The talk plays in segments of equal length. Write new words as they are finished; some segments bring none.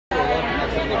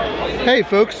Hey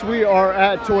folks, we are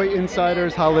at Toy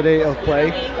Insider's Holiday of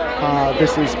Play.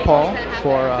 This is Paul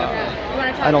for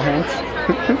Idle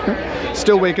Hands.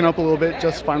 Still waking up a little bit,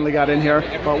 just finally got in here.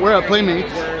 But we're at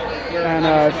Playmates, and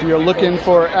if you're looking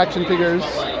for action figures,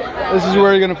 this is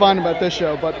where you're going to find them at this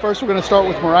show. But first we're going to start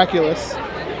with Miraculous.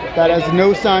 That has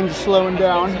no signs of slowing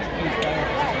down. Even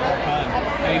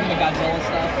the Godzilla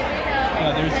stuff,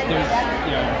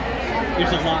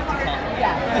 there's a lot to talk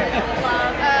about.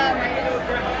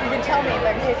 You can tell me,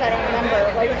 but in case I don't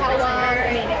remember, like how long,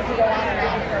 I mean, it could go on and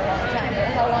on for a long time, but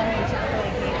how long do you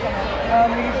typically keep someone?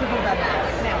 We usually do about an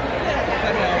hour.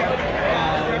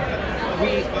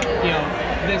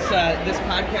 This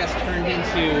podcast turned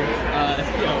into,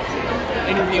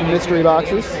 interviewing mystery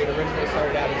boxes. It originally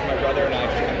started out as my brother and I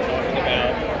just kind of talking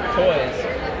about toys.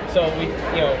 So we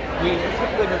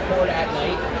typically record at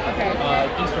night,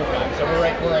 Eastern time. So we're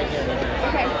right here.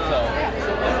 Okay. So.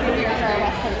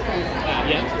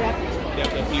 Yeah. Yep,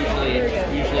 that's usually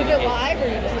Is it live or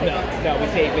you just tape it? No, we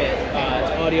tape it.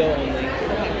 It's audio only.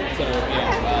 So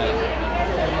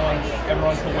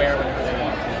everyone's aware when they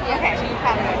want to. Okay, so you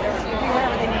have it. You do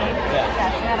whatever they need.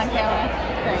 Yeah. Not on camera.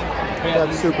 Great.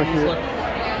 That's super cute.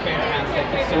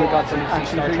 Fantastic. So we got some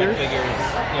action Star figures. Trek figures,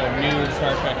 new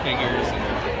Star Trek figures.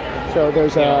 So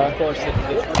there's Of course,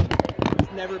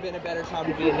 it's never been a better time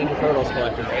to be a Ninja Turtles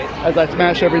collector, right? as I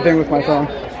smash everything with my phone.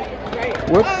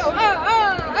 Whoops.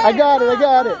 I got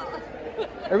it.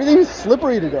 Everything's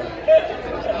slippery today.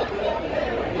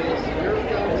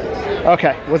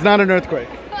 Okay, was not an earthquake.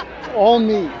 It's all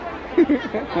me.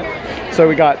 So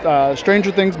we got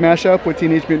Stranger Things mashup with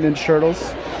Teenage Mutant Ninja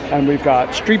Turtles, and we've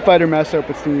got Street Fighter mashup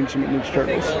with Teenage Mutant Ninja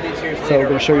Turtles. So we're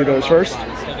going to show you those first.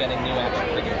 Still getting new action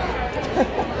figures.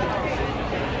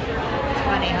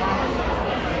 Funny, huh?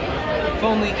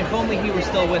 If only he were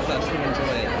still with us, we'd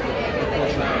enjoy it.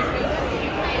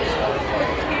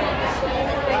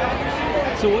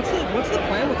 So what's the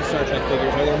plan with the Star Trek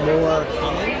figures? Are there more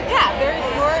coming? Yeah, there's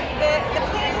more. The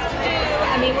plan is to do,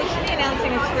 I mean, we should be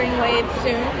announcing a spring wave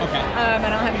soon. Okay. I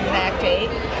don't have an exact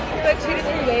date, but 2 to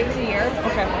 3 waves a year.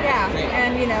 Okay. Yeah, Great.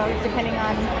 and depending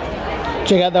on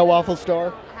Check out that waffle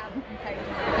star. how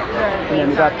And then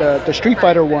we got the Street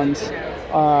Fighter ones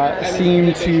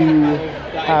seem to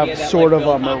have sort of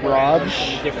a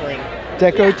Mirage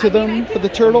deco to them for the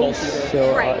Turtles.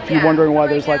 So if you're wondering why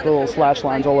there's like little slash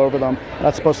lines all over them,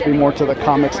 that's supposed to be more to the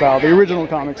comic style, the original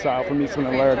comic style from Eastman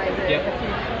and Laird.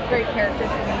 great characters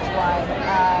from each one,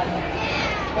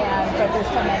 but there's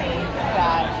so many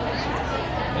that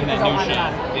And that new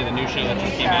show, the new show that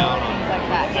just came out on things like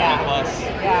that, Plus.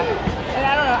 Yeah, and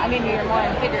I don't know. I mean, you're more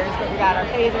in figures, but we got our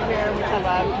phaser here, which I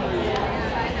love.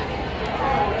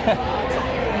 It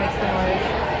makes the noise.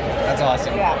 That's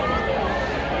awesome. Yeah.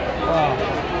 Wow.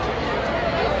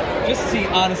 Just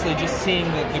seeing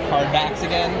the card backs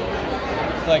again,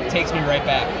 like takes me right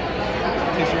back.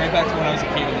 Takes me right back to when I was a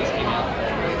kid when these came out.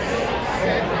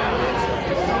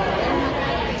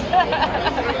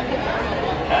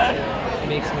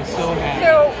 Makes me so happy.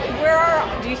 So,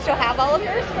 do you still have all of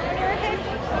yours from when you were a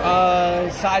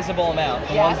kid? Sizable amount.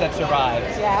 The ones that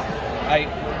survived. Yeah.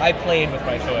 I played with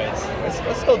my toys.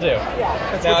 I still do. Yeah.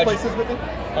 Let's Now switch places with you.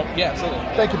 Oh, yeah, absolutely.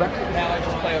 Thank you, man. Now I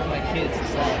just play with my kids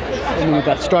as well. And then we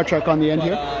got Star Trek on the end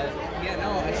here. Yeah, no,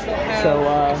 I still have. So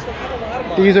I still have a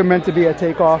lot of these are meant to be a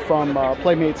takeoff from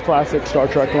Playmates classic Star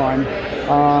Trek line.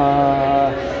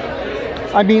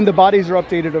 I mean, the bodies are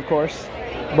updated, of course,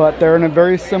 but they're in a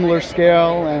very similar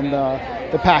scale, and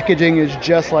the packaging is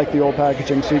just like the old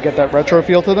packaging, so you get that retro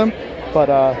feel to them. But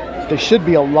they should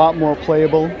be a lot more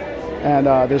playable, and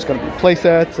there's going to be play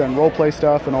sets and role play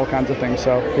stuff and all kinds of things.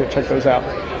 So here, check those out.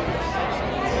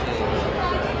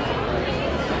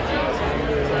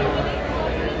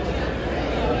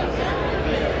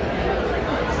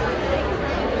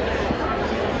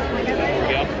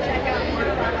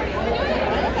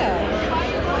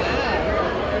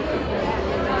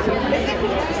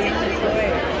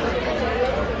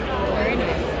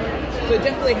 So it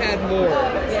definitely had more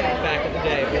back in the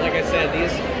day, but like I said,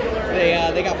 these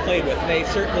they got played with. They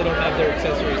certainly don't have their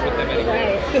accessories with them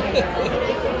anymore.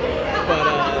 But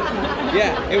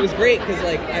yeah, it was great because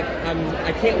like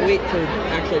I can't wait to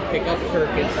actually pick up Kirk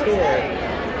in store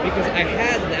because I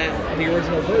had the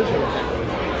original version of that.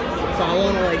 So I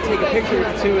want to like take a picture of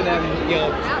the two of them,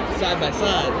 side by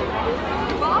side.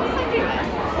 Well, I'll send you.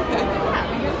 Okay.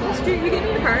 Yeah, you give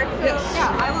me your card. Yes.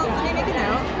 Yeah, I will make a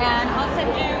note, and I'll send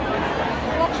you a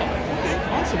selection. Okay,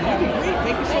 awesome. That'd be great.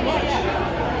 Thank you so much.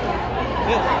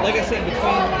 Yeah, like I said, between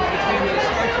the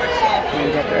Star Trek stuff,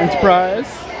 We got the Enterprise.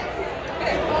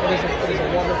 it is a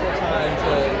wonderful time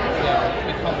to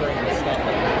be covering this stuff.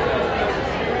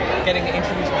 getting to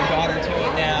introduce my daughter to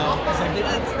it now.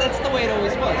 That's the way it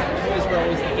always was. Toys were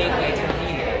always the gateway to the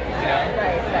media, you know?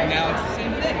 And now it's the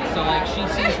same thing. So like she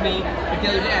sees me, like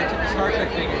the other day I took the Star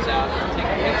Trek figures out to take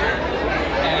a picture,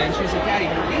 and she was like, Daddy,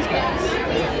 who are these guys? I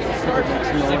was like, it's Star Trek.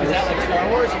 She's like, is that like Star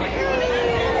Wars? I'm like,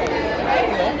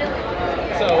 cool.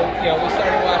 So, you know, we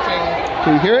started watching.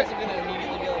 Can you hear it? I wasn't gonna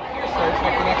immediately be like, here's Star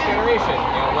Trek The Next Generation.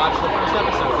 You know, watch the first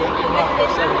episode. Go get them off for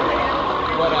a second.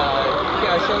 But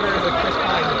yeah, I showed her the Chris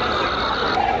Pine movie.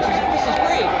 And she's like, this is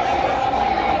great.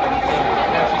 So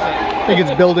now she's like, I think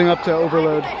it's building up to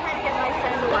overload.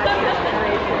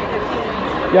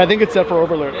 Yeah, I think it's set for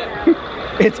overload.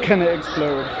 yeah. It's gonna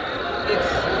explode. It's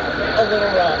a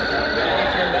little rough.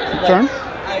 Turn?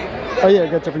 I Oh yeah,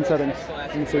 got different settings.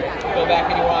 Let me see. Go back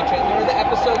and you watch it. There are the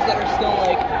episodes that are still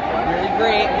like really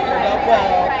great and turned out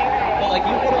well, but like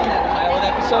you put on that pilot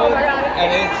episode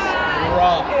and it's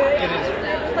rough. It is.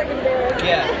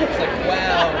 Yeah, it's like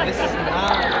wow, this is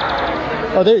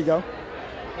not. Oh, there you go.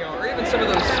 You know, or even some of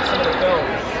the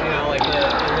films. You know, like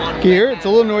the one. Can you hear it? It's a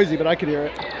little noisy, but I could hear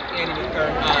it.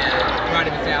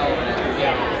 Riding the Towel.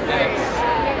 Yeah, it's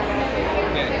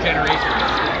generations.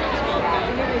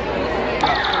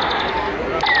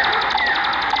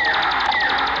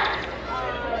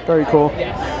 Very cool.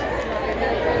 Yes.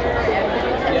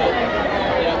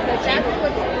 Yeah.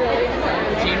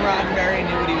 Gene Roddenberry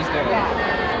knew what he was doing.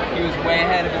 He was way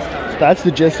ahead of his time. That's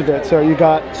the gist of it. So you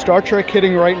got Star Trek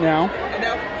hitting right now. And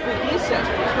now for these sets,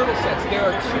 for Turtle sets, there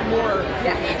are two more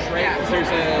each, right? Because there's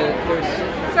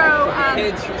the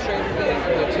kids from Stranger Things,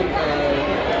 the two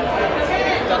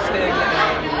Dustin and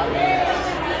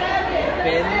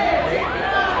Ben.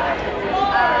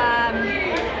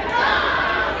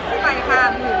 I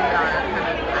have movies on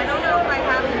it. I don't know if I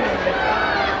have movies.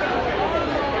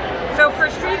 So for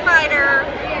Street Fighter,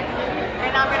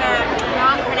 and I'm gonna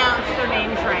not pronounce their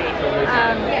names right.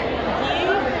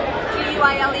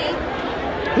 Guile.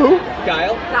 Who?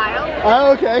 Guile.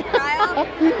 Oh, okay. Guile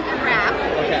and Raph.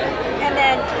 Okay. And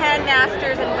then Ken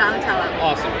Masters and Donatello.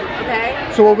 Awesome.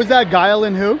 Okay. So what was that? Guile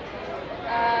and who?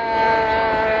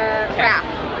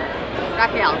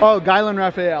 Raphael. Oh, Guile and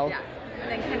Raphael. Yeah.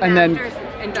 And And then then- Ken Masters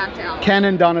and Donatello. Ken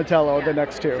and Donatello, the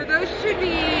next So two. those should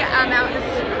be out in the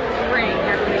spring,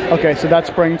 I believe. Okay, so that's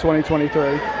spring 2023. The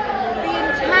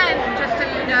intent, just so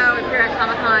you know, if you're at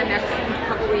Comic-Con next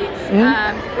couple weeks,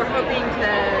 we're hoping to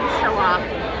show off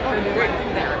the new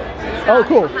ones there. It's Oh, not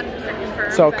cool. 100%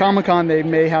 confirmed, So but, Comic-Con, they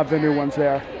may have the new ones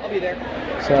there. I'll be there.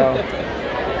 So,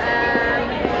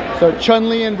 so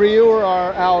Chun-Li and Ryu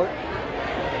are out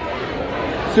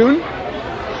soon?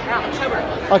 October.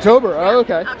 October. Oh,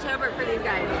 okay. October for these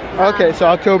guys. Okay, so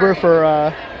October for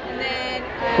And then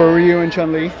Ryu and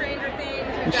Chun-Li, Stranger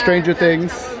Things. Stranger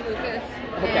Things.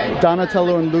 Okay.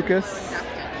 Donatello and Lucas,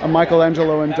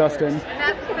 Michelangelo and Dustin, And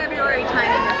that's February timing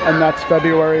as well. and that's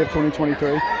February of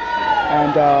 2023.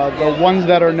 And the ones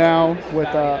that are now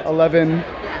with 11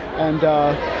 and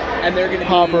And they're gonna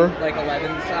Hopper. be like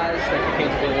 11 size. Like the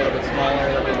kids be a little bit smaller.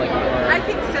 They'll be like more. I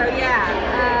think so,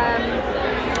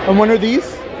 yeah. and when are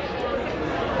these?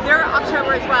 They're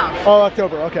October as well. Oh,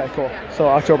 October. Okay, cool. So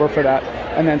October for that.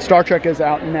 And then Star Trek is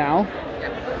out now.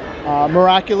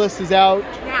 Miraculous is out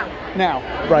now.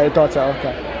 Right, I thought so.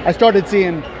 Okay. I started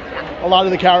seeing a lot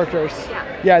of the characters.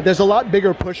 Yeah, there's a lot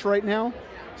bigger push right now.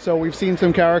 So we've seen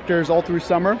some characters all through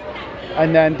summer.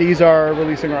 And then these are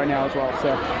releasing right now as well. So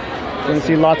you're going to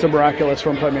see lots of Miraculous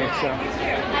from Playmates. So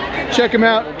check them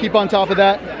out. Keep on top of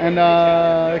that.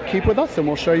 And keep with us. And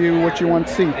we'll show you what you want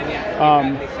to see.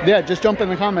 Yeah, just jump in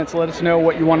the comments. Let us know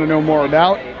what you want to know more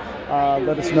about.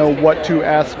 Let us know what to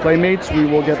ask Playmates. We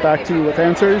will get back to you with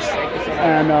answers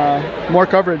and more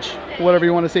coverage, whatever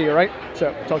you want to see, all right?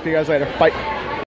 So talk to you guys later. Bye.